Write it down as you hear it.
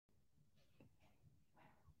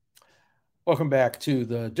Welcome back to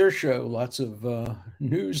the Dirt Show. Lots of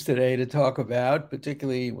news today to talk about,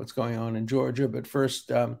 particularly what's going on in Georgia. But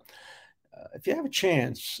first, if you have a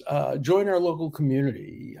chance, join our local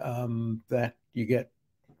community. That you get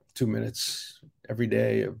 2 minutes every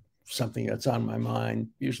day of something that's on my mind,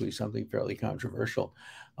 usually something fairly controversial.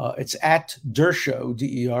 It's at Dershow,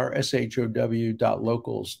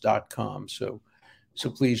 DERSHOW.locals.com. So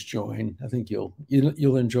please join. I think you'll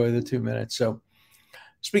enjoy the 2 minutes. So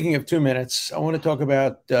speaking of 2 minutes, I want to talk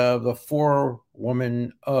about the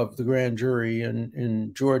forewoman of the grand jury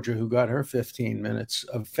in Georgia who got her 15 minutes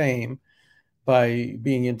of fame by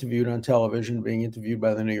being interviewed on television, being interviewed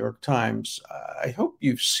by the New York Times. I hope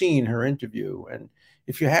you've seen her interview. And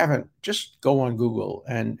if you haven't, just go on Google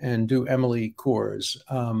and do Emily Coors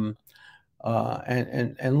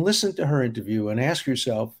and listen to her interview and ask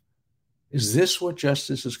yourself, is this what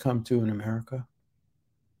justice has come to in America?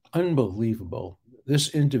 Unbelievable.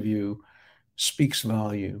 This interview speaks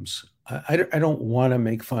volumes. I don't want to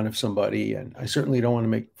make fun of somebody, and I certainly don't want to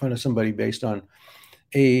make fun of somebody based on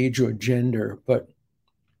age or gender, but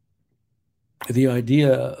the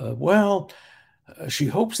idea of, she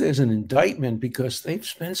hopes there's an indictment because they've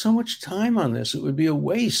spent so much time on this. It would be a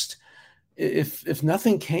waste if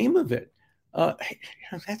nothing came of it.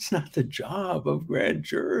 That's not the job of grand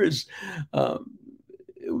jurors.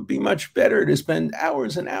 It would be much better to spend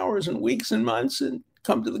hours and hours and weeks and months and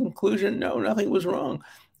come to the conclusion, no, nothing was wrong.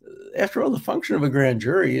 After all, the function of a grand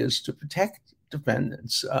jury is to protect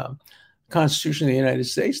defendants. The Constitution of the United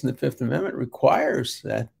States and the Fifth Amendment requires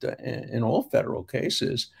that in all federal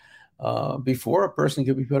cases, before a person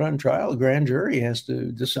can be put on trial, a grand jury has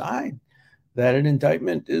to decide that an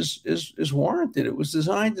indictment is warranted. It was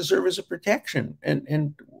designed to serve as a protection.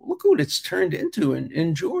 And look what it's turned into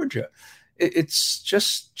in Georgia. It's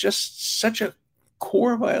just such a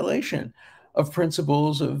core violation of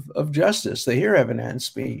principles of justice. They hear evidence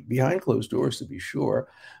behind closed doors, to be sure,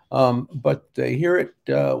 but they hear it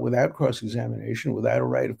without cross-examination, without a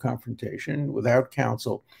right of confrontation, without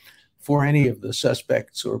counsel for any of the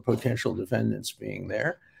suspects or potential defendants being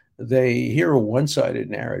there. They hear a one-sided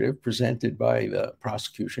narrative presented by the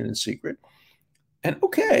prosecution in secret. And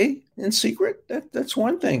okay, in secret, that's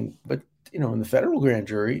one thing. But, in the federal grand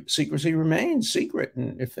jury, secrecy remains secret.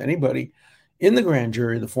 And if anybody in the grand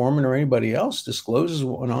jury, the foreman or anybody else, discloses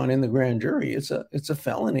what went on in the grand jury, it's a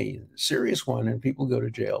felony, a serious one, and people go to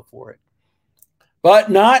jail for it. But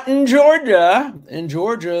not in Georgia. In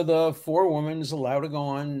Georgia, the forewoman is allowed to go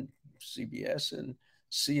on CBS and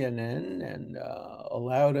CNN and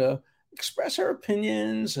allowed to express her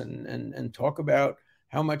opinions and talk about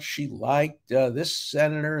how much she liked this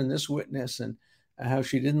senator and this witness and how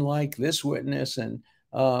she didn't like this witness. And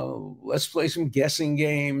let's play some guessing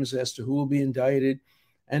games as to who will be indicted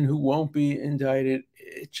and who won't be indicted.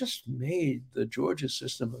 It just made the Georgia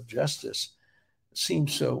system of justice seem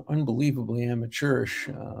so unbelievably amateurish.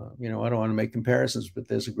 I don't want to make comparisons, but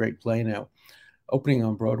there's a great play now opening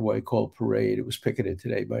on Broadway called Parade. It was picketed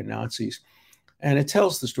today by Nazis. And it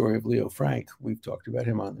tells the story of Leo Frank. We've talked about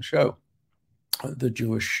him on the show, the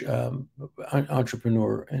Jewish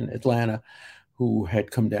entrepreneur in Atlanta who had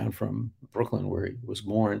come down from Brooklyn, where he was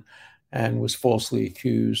born, and was falsely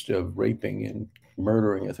accused of raping and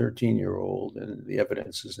murdering a 13-year-old. And the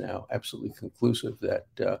evidence is now absolutely conclusive that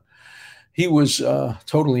he was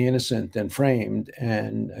totally innocent and framed,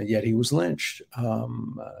 and yet he was lynched.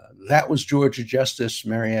 That was Georgia justice,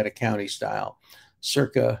 Marietta County style,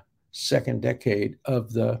 circa second decade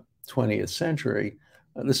of the 20th century.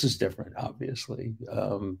 This is different, obviously.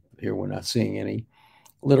 Here we're not seeing any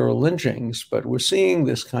literal lynchings, but we're seeing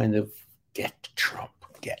this kind of get Trump.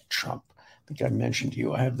 I think I mentioned to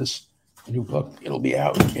you, I have this new book. It'll be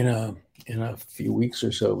out in a few weeks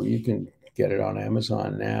or so. You can get it on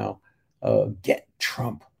Amazon now. Get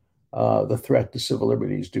Trump, the threat to civil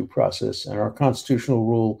liberties, due process, and our constitutional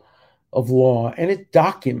rule of law. And it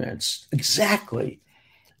documents exactly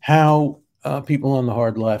how people on the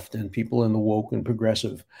hard left and people in the woke and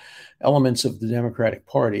progressive elements of the Democratic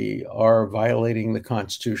Party are violating the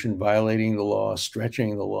Constitution, violating the law,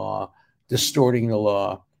 stretching the law, distorting the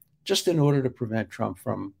law, just in order to prevent Trump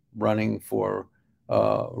from running for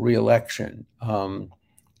re-election. And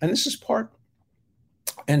this is part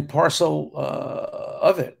and parcel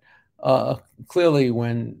of it. Clearly,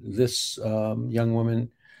 when this young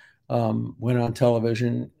woman went on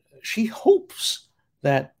television, she hopes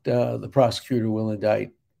that the prosecutor will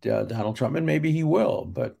indict Donald Trump, and maybe he will,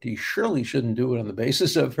 but he surely shouldn't do it on the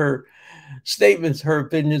basis of her statements, her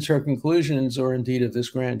opinions, her conclusions, or indeed of this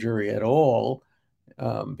grand jury at all,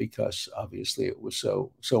 because obviously it was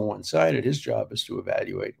so one-sided. His job is to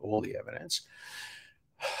evaluate all the evidence.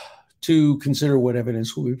 to consider what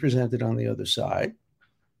evidence will be presented on the other side.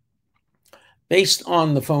 Based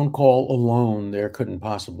on the phone call alone, there couldn't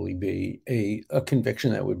possibly be a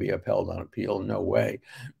conviction that would be upheld on appeal. No way.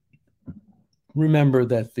 Remember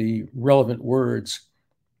that the relevant words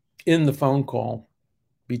in the phone call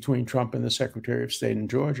between Trump and the Secretary of State in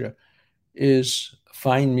Georgia is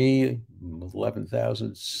find me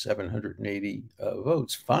 11,780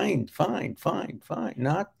 votes. Find,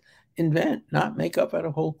 not invent, not make up out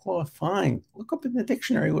of whole cloth. Find. Look up in the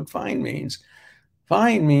dictionary what find means.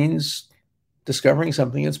 Find means discovering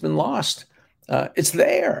something that's been lost. It's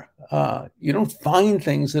there. You don't find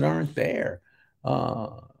things that aren't there.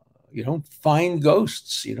 You don't find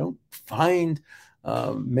ghosts. You don't find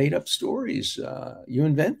made up stories. You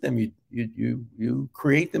invent them. You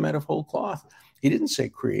create them out of whole cloth. He didn't say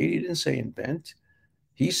create. He didn't say invent.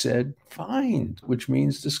 He said find, which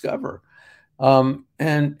means discover.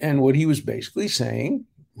 And what he was basically saying,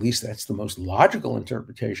 at least that's the most logical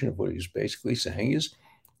interpretation of what he was basically saying, is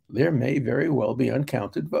there may very well be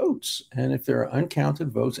uncounted votes. And if there are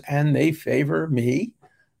uncounted votes and they favor me,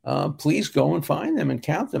 please go and find them and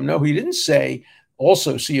count them. No, he didn't say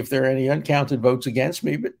also see if there are any uncounted votes against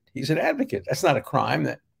me, but he's an advocate. That's not a crime.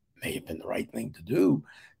 That may have been the right thing to do,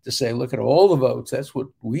 to say, look at all the votes. That's what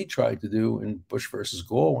we tried to do in Bush versus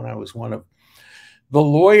Gore when I was one of the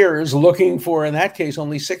lawyers looking for, in that case,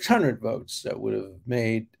 only 600 votes that would have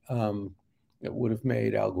made Al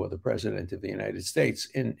Gore the president of the United States.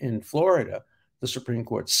 In Florida, the Supreme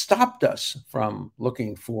Court stopped us from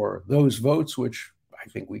looking for those votes, which I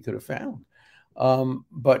think we could have found.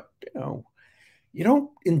 But, you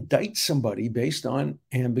don't indict somebody based on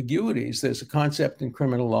ambiguities. There's a concept in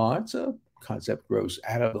criminal law. It's a concept grows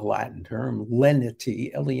out of the Latin term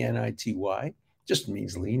lenity, Lenity, just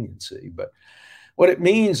means leniency. But what it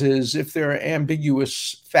means is if there are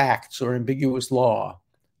ambiguous facts or ambiguous law,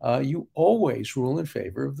 you always rule in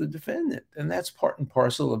favor of the defendant. And that's part and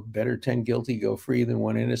parcel of better 10 guilty go free than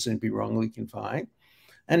 1 innocent be wrongly confined,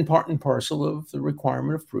 and part and parcel of the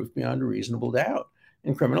requirement of proof beyond a reasonable doubt.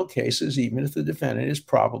 In criminal cases, even if the defendant is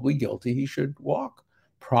probably guilty, he should walk.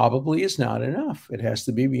 Probably is not enough. It has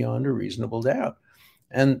to be beyond a reasonable doubt.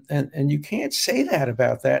 And you can't say that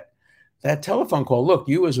about that telephone call. Look,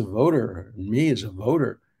 you as a voter, and me as a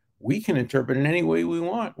voter, we can interpret it any way we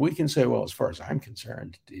want. We can say, well, as far as I'm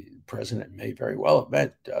concerned, the president may very well have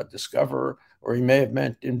meant discover, or he may have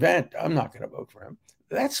meant invent. I'm not going to vote for him.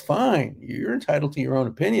 That's fine. You're entitled to your own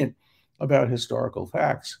opinion about historical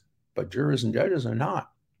facts, but jurors and judges are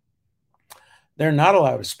not. They're not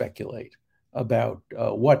allowed to speculate about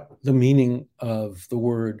what the meaning of the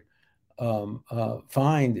word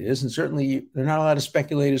find is. And certainly they're not allowed to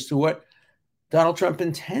speculate as to what Donald Trump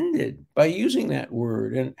intended by using that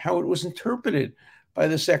word and how it was interpreted by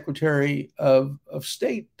the Secretary of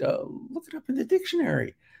State. Look it up in the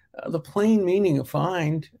dictionary. The plain meaning of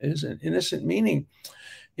find is an innocent meaning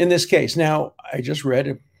in this case. Now, I just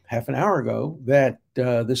read half an hour ago that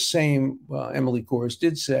the same Emily Kors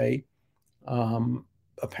did say,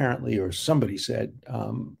 apparently, or somebody said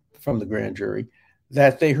from the grand jury,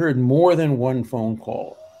 that they heard more than one phone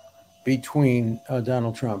call between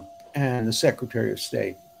Donald Trump and the Secretary of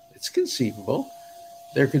State. It's conceivable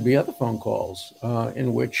there could be other phone calls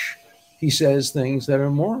in which he says things that are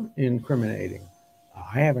more incriminating.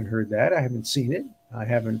 I haven't heard that. I haven't seen it. I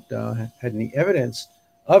haven't had any evidence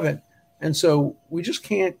of it. And so we just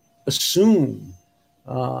can't assume,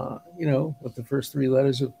 what the first 3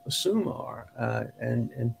 letters of assume are,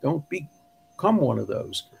 and don't become one of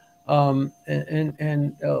those.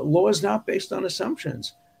 Law is not based on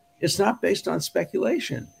assumptions. It's not based on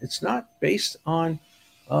speculation. It's not based on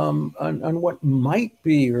what might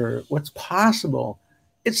be or what's possible.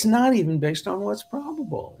 It's not even based on what's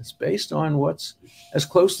probable. It's based on what's as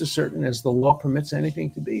close to certain as the law permits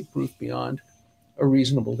anything to be, proof beyond a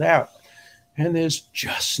reasonable doubt. And there's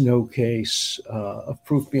just no case of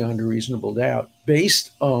proof beyond a reasonable doubt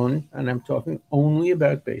based on, and I'm talking only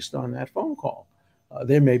about based on that phone call.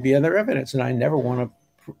 There may be other evidence, and I never want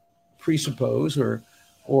to presuppose or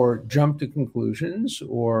jump to conclusions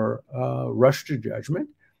or rush to judgment.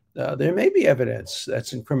 There may be evidence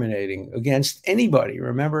that's incriminating against anybody.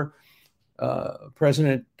 Remember,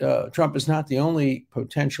 President Trump is not the only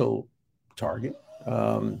potential target,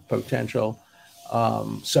 potential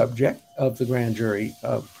subject of the grand jury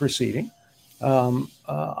proceeding.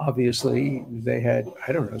 Obviously, they had,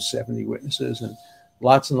 70 witnesses, and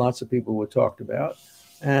lots of people were talked about.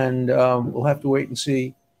 And we'll have to wait and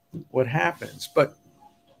see what happens. But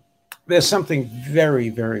there's something very,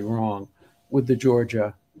 very wrong with the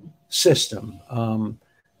Georgia system.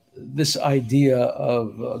 This idea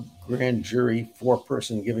of grand jury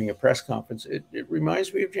four-person giving a press conference. It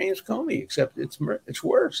reminds me of James Comey, except it's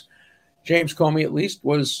worse. James Comey at least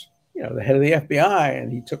was, the head of the FBI,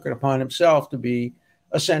 and he took it upon himself to be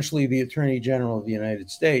essentially the Attorney General of the United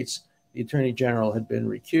States. The Attorney General had been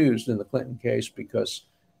recused in the Clinton case because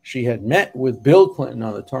she had met with Bill Clinton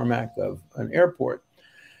on the tarmac of an airport,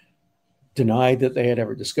 denied that they had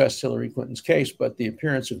ever discussed Hillary Clinton's case, but the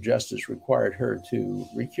appearance of justice required her to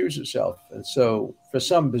recuse herself. And so, for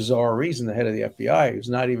some bizarre reason, the head of the FBI, who's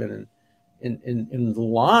not even in the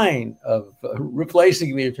line of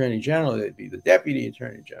replacing the Attorney General, they'd be the Deputy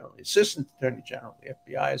Attorney General, the Assistant Attorney General. The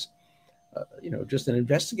FBI is, just an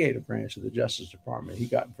investigative branch of the Justice Department. He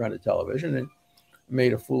got in front of television and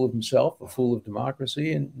made a fool of himself, a fool of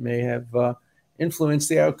democracy, and may have influenced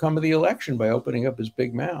the outcome of the election by opening up his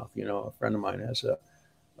big mouth. A friend of mine has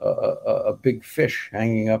a big fish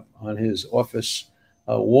hanging up on his office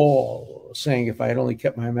wall saying, if I had only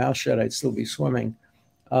kept my mouth shut, I'd still be swimming.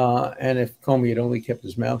 And if Comey had only kept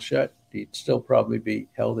his mouth shut, he'd still probably be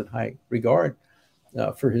held in high regard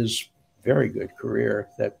for his very good career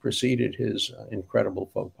that preceded his incredible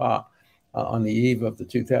faux pas on the eve of the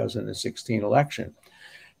 2016 election.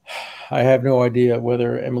 I have no idea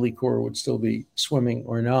whether Emily Corr would still be swimming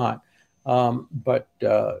or not, but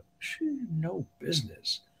she had no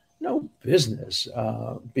business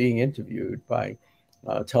being interviewed by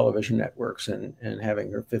television networks and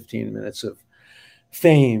having her 15 minutes of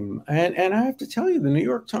fame. And I have to tell you, the New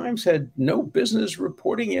York Times had no business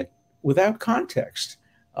reporting it without context.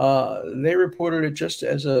 They reported it just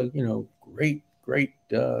as a great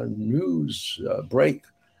news break.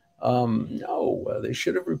 No, they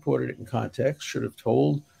should have reported it in context, should have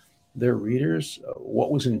told their readers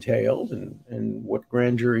what was entailed and what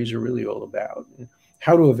grand juries are really all about, and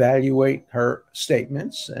how to evaluate her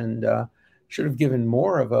statements, and should have given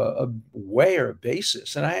more of a way or a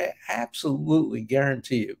basis. And I absolutely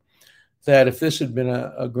guarantee you that if this had been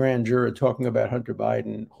a grand juror talking about Hunter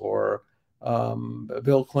Biden or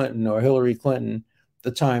Bill Clinton or Hillary Clinton,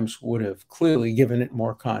 the Times would have clearly given it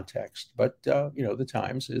more context. But, the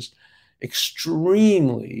Times is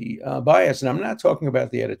extremely biased. And I'm not talking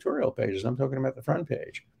about the editorial pages. I'm talking about the front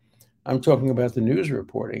page. I'm talking about the news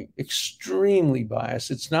reporting. Extremely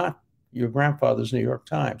biased. It's not your grandfather's New York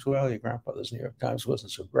Times. Well, your grandfather's New York Times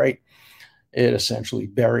wasn't so great. It essentially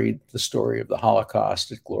buried the story of the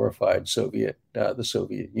Holocaust. It glorified the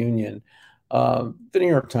Soviet Union. The New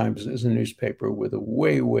York Times is a newspaper with a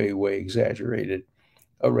way, way, way exaggerated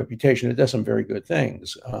reputation. It does some very good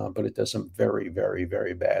things, but it does some very, very,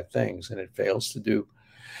 very bad things, and it fails to do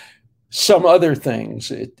some other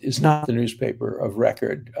things. It is not the newspaper of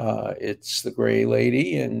record. It's the Gray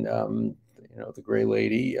Lady, and the Gray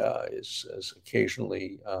Lady is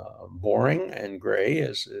occasionally boring and gray,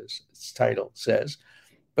 as its title says,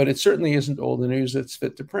 but it certainly isn't all the news that's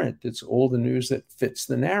fit to print. It's all the news that fits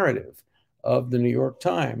the narrative of the New York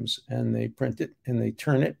Times, and they print it and they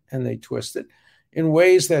turn it and they twist it in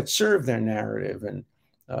ways that serve their narrative. And,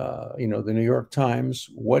 the New York Times,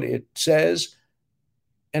 what it says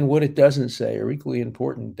and what it doesn't say are equally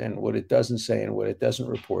important, and what it doesn't say and what it doesn't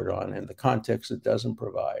report on and the context it doesn't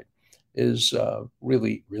provide is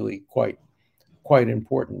really, really quite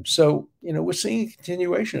important. So, we're seeing a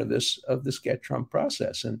continuation of this Get Trump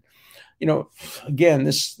process. And, again,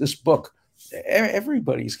 this book,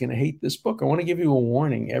 everybody's going to hate this book. I want to give you a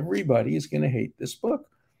warning. Everybody is going to hate this book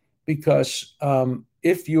because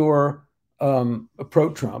if you're a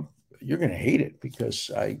pro-Trump, you're going to hate it, because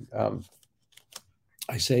I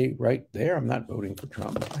say right there, I'm not voting for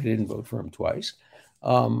Trump. I didn't vote for him twice.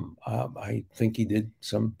 I think he did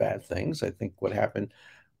some bad things. I think what happened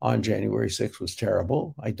on January 6th was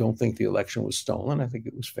terrible. I don't think the election was stolen. I think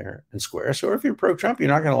it was fair and square. So if you're pro-Trump, you're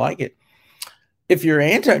not going to like it. If you're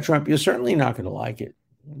anti-Trump, you're certainly not going to like it,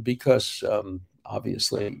 because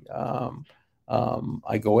obviously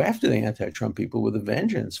I go after the anti-Trump people with a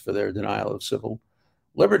vengeance for their denial of civil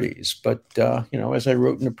liberties. But, as I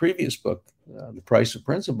wrote in a previous book, the price of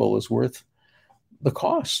principle is worth the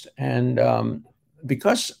cost. And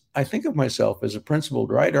because I think of myself as a principled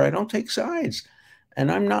writer, I don't take sides. And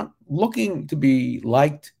I'm not looking to be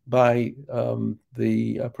liked by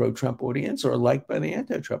the pro-Trump audience or liked by the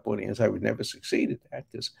anti-Trump audience. I would never succeed at that,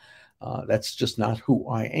 because that's just not who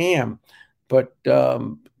I am. But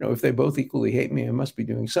if they both equally hate me, I must be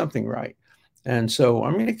doing something right. And so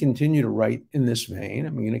I'm going to continue to write in this vein.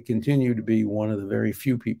 I'm going to continue to be one of the very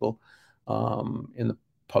few people in the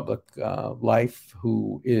public life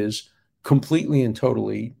who is completely and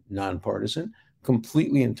totally nonpartisan,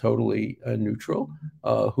 completely and totally neutral,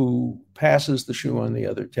 who passes the shoe on the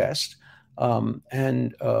other test,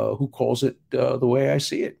 and who calls it the way I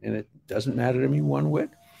see it. And it doesn't matter to me one whit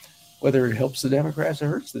whether it helps the Democrats or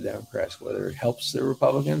hurts the Democrats, whether it helps the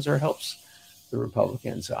Republicans or helps the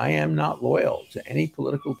Republicans. I am not loyal to any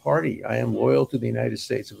political party. I am loyal to the United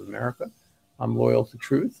States of America. I'm loyal to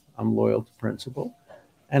truth. I'm loyal to principle.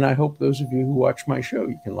 And I hope those of you who watch my show,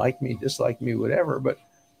 you can like me, dislike me, whatever. But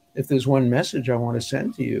if there's one message I want to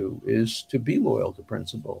send to you is to be loyal to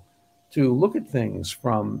principle, to look at things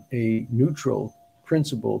from a neutral,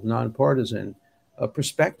 principled, nonpartisan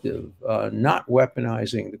perspective, not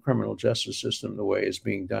weaponizing the criminal justice system the way it's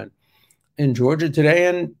being done in Georgia today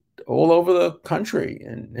and all over the country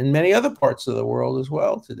and in many other parts of the world as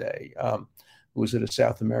well today. Was it a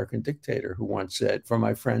South American dictator who once said, "For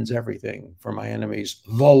my friends, everything; for my enemies,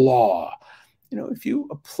 the law." You know, if you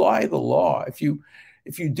apply the law, if you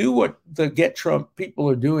do what the Get Trump people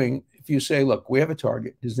are doing, if you say, "Look, we have a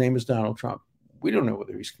target. His name is Donald Trump. We don't know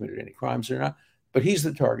whether he's committed any crimes or not, but he's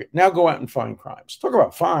the target. Now go out and find crimes." Talk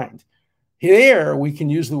about find. Here, we can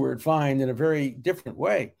use the word find in a very different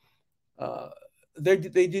way. They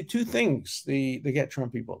do two things, the Get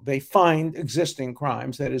Trump people. They find existing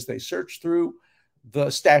crimes. That is, they search through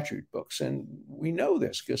the statute books. And we know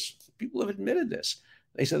this because people have admitted this.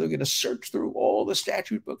 They said they're going to search through all the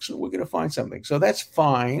statute books and we're going to find something. So that's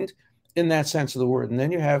find in that sense of the word. And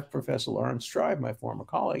then you have Professor Lawrence Tribe, my former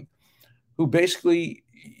colleague, who basically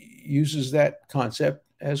uses that concept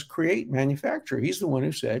as create, manufacture. He's the one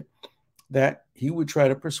who said that he would try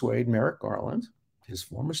to persuade Merrick Garland, his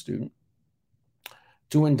former student,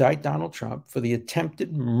 to indict Donald Trump for the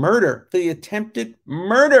attempted murder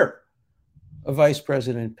of Vice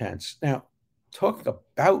President Pence. Now, talk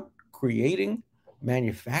about creating,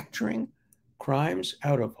 manufacturing crimes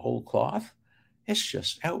out of whole cloth. It's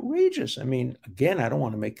just outrageous. I mean, again, I don't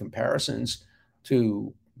want to make comparisons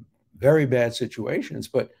to very bad situations,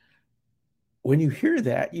 but when you hear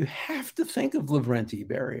that, you have to think of Lavrenti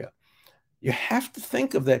Beria. You have to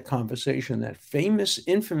think of that conversation, that famous,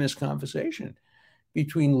 infamous conversation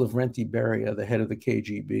between Lavrenti Beria, the head of the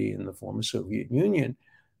KGB in the former Soviet Union,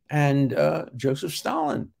 and Joseph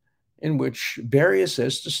Stalin, in which Beria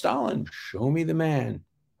says to Stalin, "Show me the man,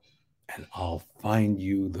 and I'll find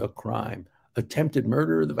you the crime." Attempted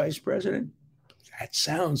murder of the vice president? That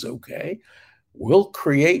sounds okay. We'll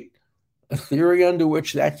create a theory under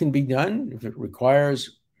which that can be done. If it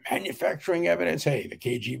requires manufacturing evidence, hey, the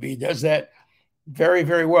KGB does that very,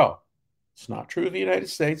 very well. It's not true of the United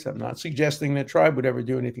States. I'm not suggesting that Tribe would ever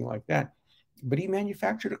do anything like that. But he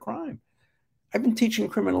manufactured a crime. I've been teaching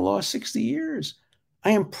criminal law 60 years.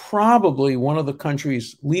 I am probably one of the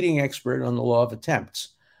country's leading expert on the law of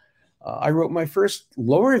attempts. I wrote my first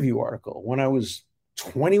law review article when I was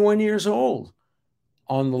 21 years old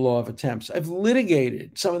on the law of attempts. I've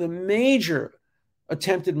litigated some of the major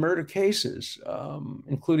attempted murder cases,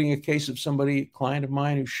 including a case of somebody, a client of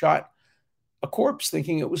mine, who shot a corpse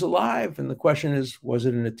thinking it was alive. And the question is, was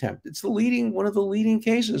it an attempt? It's one of the leading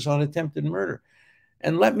cases on attempted murder.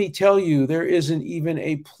 And let me tell you, there isn't even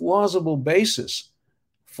a plausible basis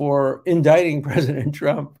for indicting President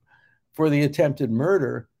Trump for the attempted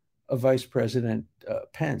murder of Vice President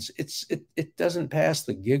Pence. It doesn't pass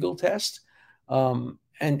the giggle test. And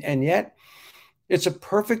yet it's a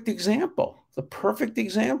perfect example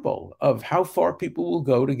of how far people will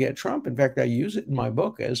go to get Trump. In fact, I use it in my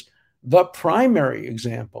book as the primary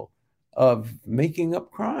example of making up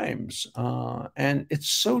crimes. And it's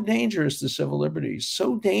so dangerous to civil liberties,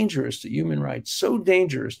 so dangerous to human rights, so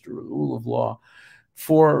dangerous to the rule of law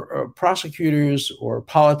for prosecutors or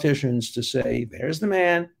politicians to say, "There's the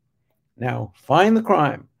man, now find the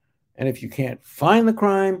crime. And if you can't find the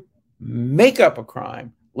crime, make up a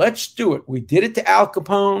crime. Let's do it. We did it to Al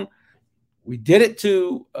Capone. We did it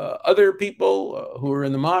to other people who are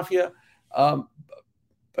in the mafia.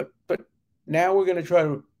 But now we're going to try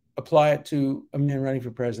to apply it to a man running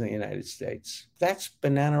for president of the United States." That's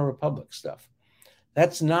banana republic stuff.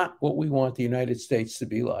 That's not what we want the United States to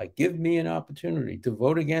be like. Give me an opportunity to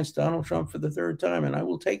vote against Donald Trump for the third time, and I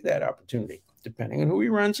will take that opportunity, depending on who he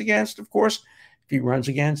runs against, of course. If he runs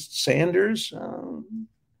against Sanders,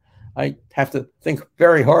 I have to think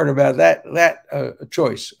very hard about that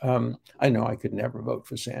choice. I know I could never vote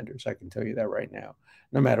for Sanders. I can tell you that right now.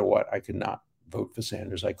 No matter what, I could not vote for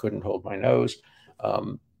Sanders. I couldn't hold my nose.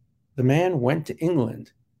 The man went to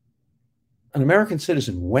England. An American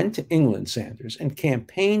citizen went to England, Sanders, and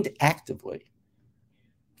campaigned actively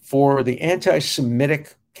for the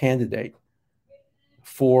anti-Semitic candidate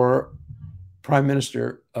for Prime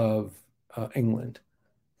Minister of England.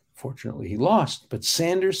 Fortunately, he lost, but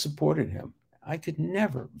Sanders supported him. I could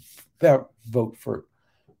never vote for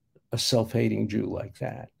a self-hating Jew like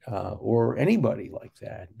that, or anybody like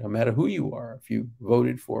that, no matter who you are. If you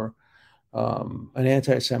voted for an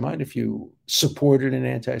anti-Semite, if you supported an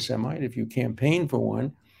anti-Semite, if you campaigned for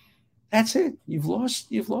one, that's it. You've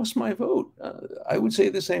lost my vote. I would say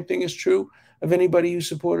the same thing is true of anybody who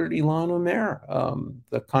supported Ilhan Omar,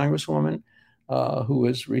 the congresswoman who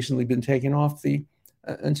has recently been taken off the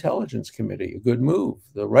Intelligence Committee. A good move,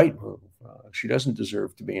 the right move. She doesn't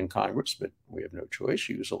deserve to be in Congress, but we have no choice.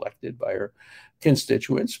 She was elected by her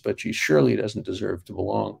constituents, but she surely doesn't deserve to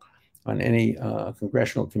belong on any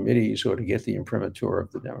congressional committees or to get the imprimatur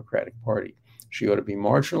of the Democratic Party. She ought to be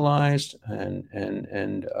marginalized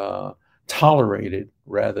and tolerated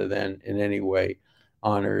rather than in any way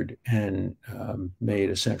honored and made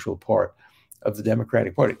a central part of the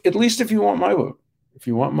Democratic Party. At least if you want my vote. If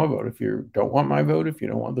you want my vote, if you don't want my vote, if you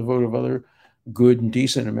don't want the vote of other good and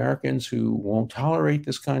decent Americans who won't tolerate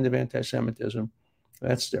this kind of anti-Semitism,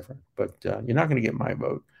 that's different. But you're not going to get my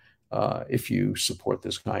vote if you support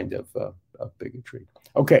this kind of bigotry.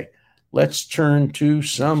 Okay, let's turn to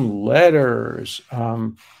some letters.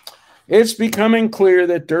 It's becoming clear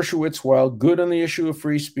that Dershowitz, while good on the issue of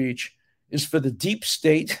free speech, is for the deep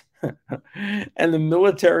state and the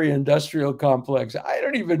military-industrial complex. I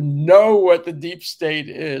don't even know what the deep state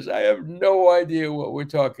is. I have no idea what we're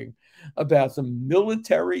talking about. The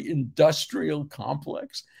military-industrial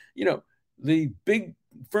complex. You know, the big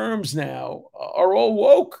firms now are all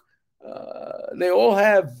woke. They all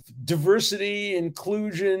have diversity,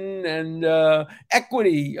 inclusion, and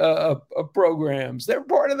equity programs. They're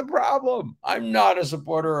part of the problem. I'm not a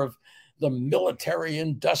supporter of the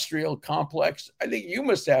military-industrial complex. I think you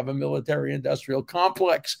must have a military-industrial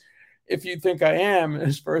complex if you think I am.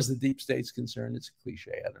 As far as the deep state's concerned, it's a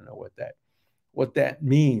cliche. I don't know what that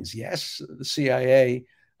means. Yes, the CIA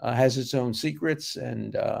has its own secrets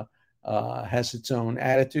and has its own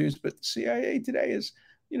attitudes, but the CIA today is,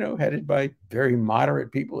 headed by very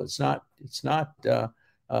moderate people. It's not the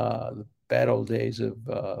bad old days of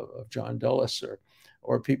John Dulles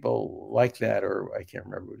or people like that, or I can't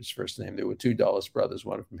remember his first name. There were two Dulles brothers.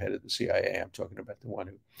 One of them headed the CIA. I'm talking about the one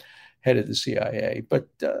who headed the CIA. But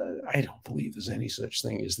I don't believe there's any such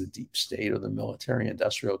thing as the deep state or the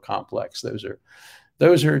military-industrial complex. Those are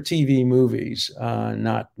TV movies,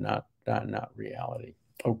 not reality.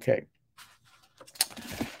 Okay.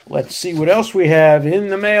 Let's see what else we have in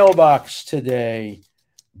the mailbox today.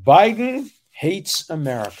 Biden hates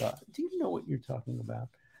America. Do you know what you're talking about?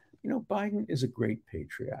 Biden is a great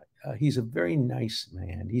patriot. He's a very nice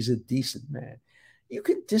man. He's a decent man. You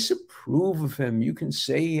can disapprove of him. You can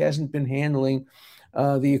say he hasn't been handling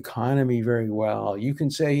the economy very well. You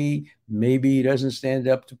can say maybe he doesn't stand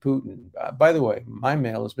up to Putin. By the way, my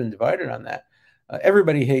mail has been divided on that.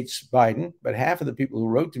 Everybody hates Biden, but half of the people who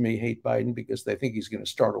wrote to me hate Biden because they think he's going to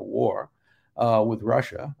start a war with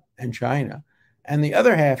Russia and China. And the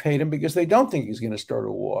other half hate him because they don't think he's going to start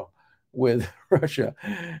a war with Russia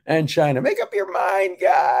and China. Make up your mind,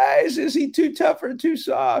 guys. Is he too tough or too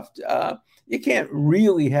soft? You can't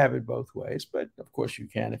really have it both ways, but of course you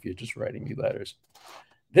can if you're just writing me letters.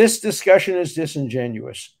 This discussion is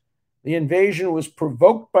disingenuous. The invasion was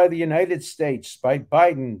provoked by the United States, by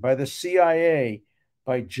Biden, by the CIA,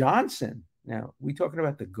 by Johnson. Now, we talking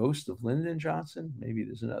about the ghost of Lyndon Johnson? Maybe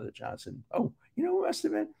there's another Johnson. Oh, who must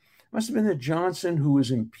have been? Must have been the Johnson who was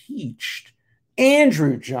impeached.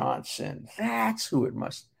 Andrew Johnson. That's who it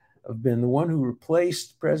must have been, the one who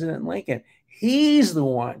replaced President Lincoln. He's the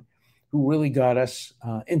one who really got us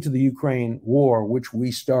into the Ukraine war, which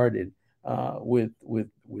we started with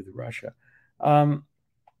Russia.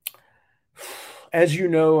 As you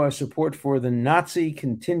know, support for the Nazi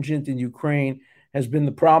contingent in Ukraine has been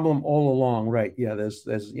the problem all along, right? Yeah, there's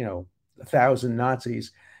 1,000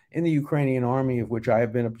 Nazis in the Ukrainian army, of which I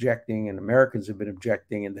have been objecting and Americans have been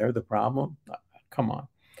objecting, and they're the problem. Come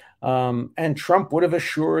on. And Trump would have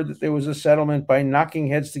assured that there was a settlement by knocking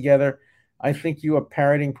heads together. I think you are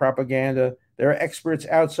parroting propaganda. There are experts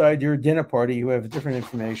outside your dinner party who have different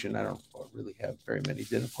information. I don't really have very many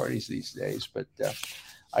dinner parties these days, but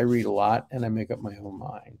I read a lot and I make up my own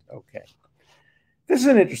mind. Okay. This is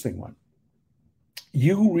an interesting one.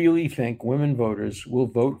 You really think women voters will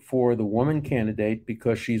vote for the woman candidate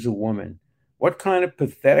because she's a woman? What kind of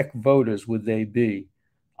pathetic voters would they be?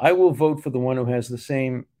 I will vote for the one who has the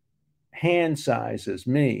same hand size as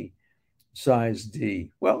me, size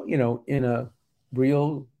D. Well, in a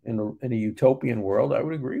utopian world, I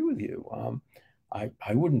would agree with you.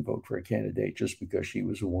 I wouldn't vote for a candidate just because she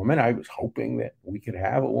was a woman. I was hoping that we could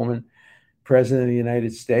have a woman president of the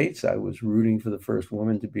United States. I was rooting for the first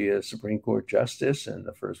woman to be a Supreme Court justice and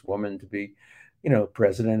the first woman to be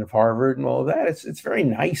president of Harvard and all of that. It's very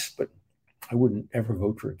nice, but I wouldn't ever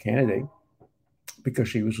vote for a candidate because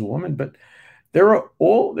she was a woman. But there are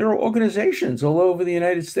organizations all over the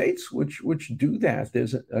United States which do that.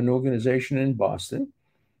 There's an organization in Boston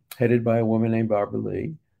headed by a woman named Barbara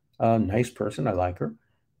Lee. A nice person, I like her,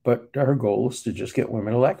 but her goal is to just get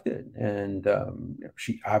women elected. And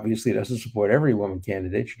she obviously doesn't support every woman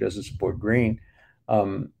candidate. She doesn't support Green,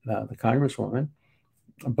 the congresswoman,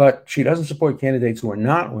 but she doesn't support candidates who are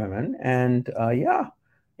not women. And yeah,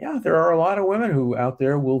 there are a lot of women who out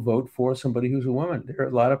there will vote for somebody who's a woman. There are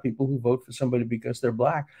a lot of people who vote for somebody because they're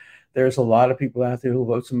Black. There's a lot of people out there who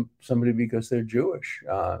vote somebody because they're Jewish.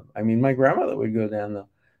 I mean, my grandmother would go down the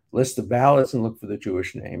list of ballots and look for the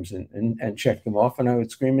Jewish names and check them off, and I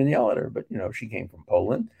would scream and yell at her. But she came from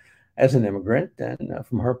Poland as an immigrant, and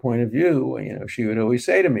from her point of view, she would always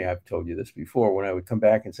say to me, I've told you this before, when I would come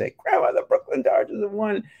back and say, Grandma, the Brooklyn Dodgers have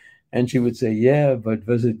won, and she would say, yeah, but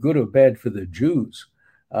was it good or bad for the Jews?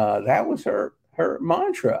 That was her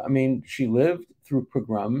mantra. I mean, she lived through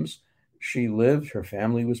pogroms. Her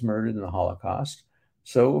family was murdered in the Holocaust.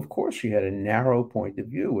 So, of course, she had a narrow point of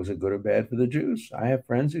view. Was it good or bad for the Jews? I have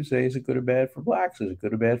friends who say, is it good or bad for Blacks? Is it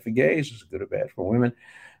good or bad for gays? Is it good or bad for women?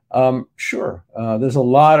 Sure. There's a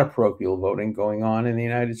lot of parochial voting going on in the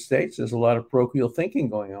United States. There's a lot of parochial thinking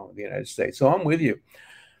going on in the United States. So I'm with you.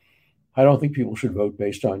 I don't think people should vote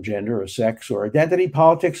based on gender or sex or identity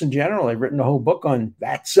politics in general. I've written a whole book on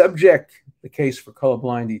that subject, The Case for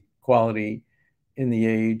Colorblind Equality in the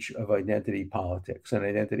Age of Identity Politics. And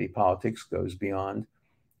identity politics goes beyond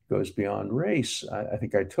race. I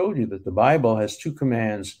think I told you that the Bible has two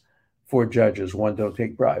commands for judges. One, don't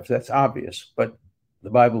take bribes. That's obvious. But the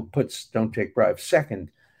Bible puts don't take bribes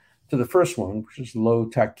second to the first one, which is lo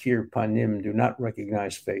takir panim, do not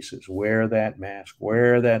recognize faces. Wear that mask,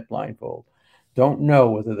 wear that blindfold. Don't know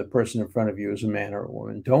whether the person in front of you is a man or a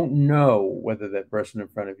woman. Don't know whether that person in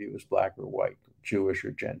front of you is Black or white, Jewish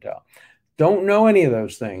or Gentile. Don't know any of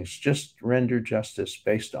those things. Just render justice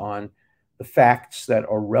based on the facts that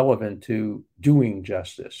are relevant to doing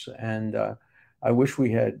justice. And I wish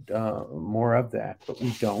we had more of that, but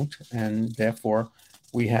we don't. And therefore,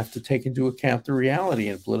 we have to take into account the reality,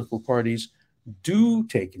 and political parties do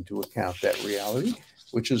take into account that reality,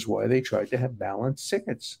 which is why they tried to have balanced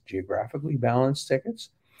tickets, geographically balanced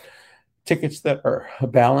tickets that are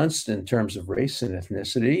balanced in terms of race and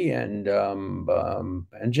ethnicity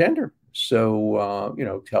and gender. So,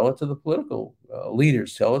 tell it to the political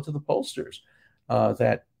leaders, tell it to the pollsters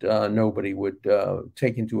that nobody would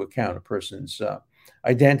take into account a person's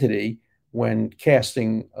identity when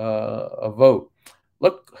casting a vote.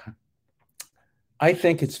 Look, I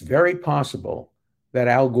think it's very possible that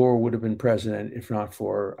Al Gore would have been president if not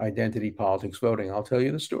for identity politics voting. I'll tell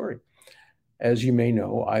you the story. As you may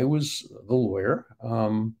know, I was the lawyer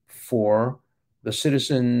for the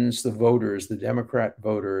citizens, the voters, the Democrat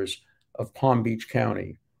voters of Palm Beach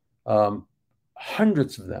County.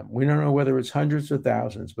 Hundreds of them, we don't know whether it's hundreds or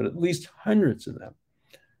thousands, but at least hundreds of them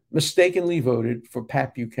mistakenly voted for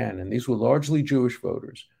Pat Buchanan. These were largely Jewish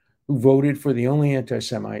voters who voted for the only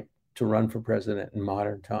anti-Semite to run for president in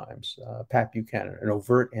modern times, Pat Buchanan, an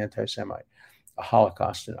overt anti-Semite, a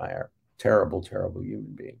Holocaust denier, terrible, terrible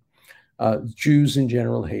human being. Jews in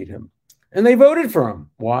general hate him. And they voted for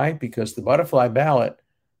him. Why? Because the butterfly ballot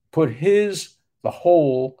put the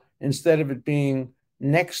hole, instead of it being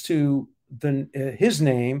next to his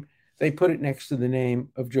name, they put it next to the name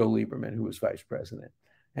of Joe Lieberman, who was vice president.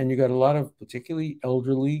 And you got a lot of particularly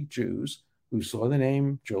elderly Jews who saw the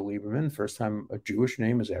name Joe Lieberman, the first time a Jewish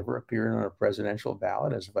name has ever appeared on a presidential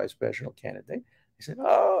ballot as a vice presidential candidate. They said,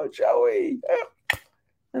 oh, Joey.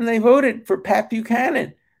 And they voted for Pat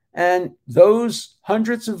Buchanan. And those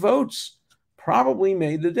hundreds of votes probably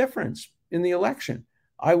made the difference in the election.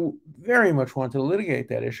 I very much want to litigate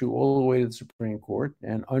that issue all the way to the Supreme Court.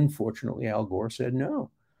 And unfortunately, Al Gore said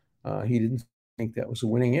no. He didn't think that was a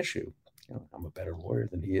winning issue. I'm a better lawyer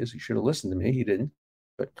than he is. He should have listened to me. He didn't.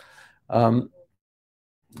 But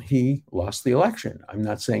he lost the election. I'm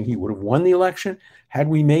not saying he would have won the election had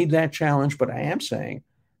we made that challenge, but I am saying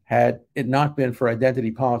had it not been for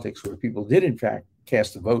identity politics, where people did, in fact,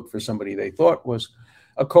 cast a vote for somebody they thought was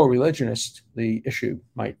a co-religionist, the issue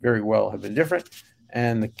might very well have been different,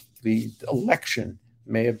 and the election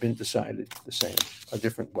may have been decided a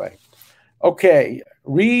different way. Okay,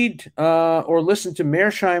 read or listen to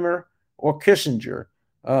Mearsheimer or Kissinger.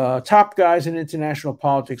 Top guys in international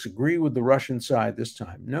politics agree with the Russian side this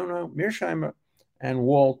time. No, Mearsheimer and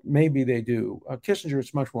Walt, maybe they do. Kissinger,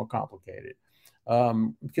 it's much more complicated.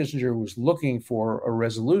 Kissinger was looking for a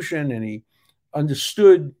resolution, and he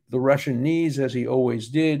understood the Russian needs, as he always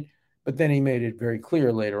did, But then he made it very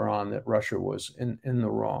clear later on that Russia was in the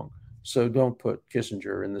wrong. So don't put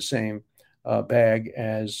Kissinger in the same bag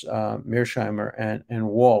as Mearsheimer and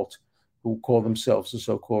Walt, who call themselves the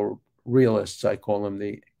so-called realists. I call them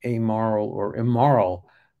the amoral or immoral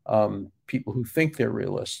people who think they're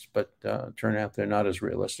realists, but turn out they're not as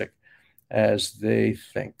realistic as they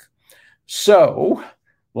think. So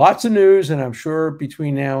lots of news, and I'm sure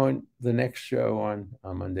between now and the next show on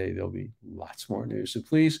Monday, there'll be lots more news. So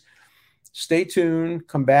please stay tuned,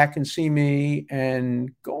 come back and see me,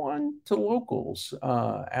 and go on to Locals.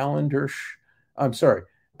 Alan Dersh, I'm sorry,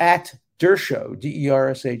 at Dershow,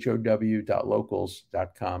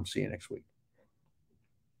 DERSHOW.locals.com. See you next week.